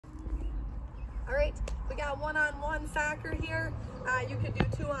All right, we got one-on-one soccer here. You could do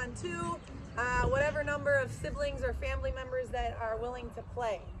two-on-two, whatever number of siblings or family members that are willing to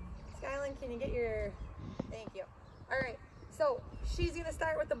play. Skyland, can you get your, thank you. All right, so she's gonna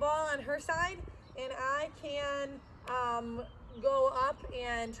start with the ball on her side, and I can go up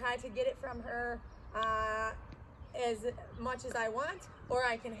and try to get it from her as much as I want, or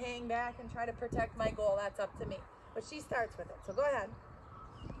I can hang back and try to protect my goal. That's up to me. But she starts with it, so go ahead.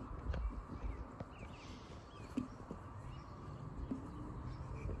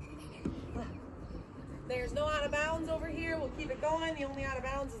 There's no out of bounds over here. We'll keep it going. The only out of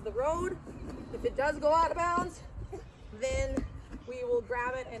bounds is the road. If it does go out of bounds, then we will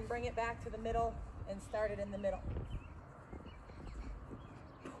grab it and bring it back to the middle and start it in the middle.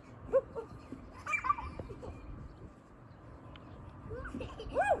 Woo!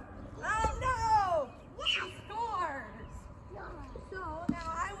 Oh no! She scores! So now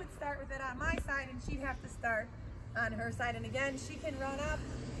I would start with it on my side and she'd have to start on her side. And again, she can run up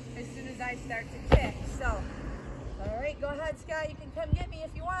as soon as I start to kick. So, all right, go ahead, Scott. You can come get me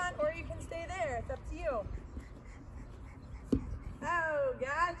if you want, or you can stay there. It's up to you. Oh,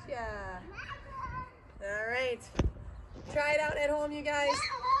 gotcha. All right. Try it out at home, you guys.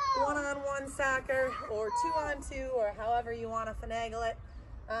 One-on-one soccer or two-on-two, or however you want to finagle it.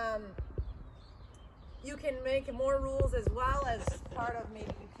 You can make more rules as well, as part of maybe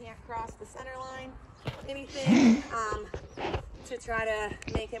you can't cross the center line, anything to try to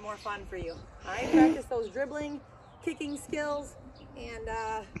make it more fun for you. All right, practice those dribbling, kicking skills, and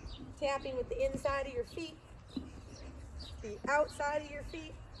tapping with the inside of your feet, the outside of your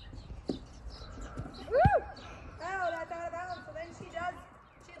feet. Woo! Oh, that's out of bounds. So then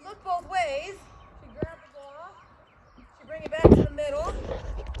she'd look both ways. She'd grab the ball, she'd bring it back to the middle,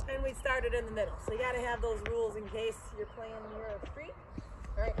 and we'd start it in the middle. So you got to have those rules in case you're playing near a street.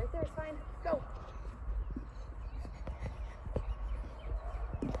 All right, right there is fine. Go.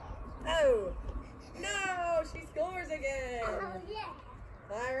 Oh, no, she scores again. Oh, yeah.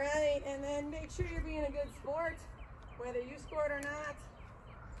 All right, and then make sure you're being a good sport, whether you scored or not.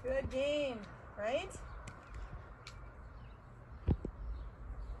 Good game, right?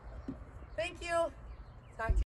 Thank you. Talk to you.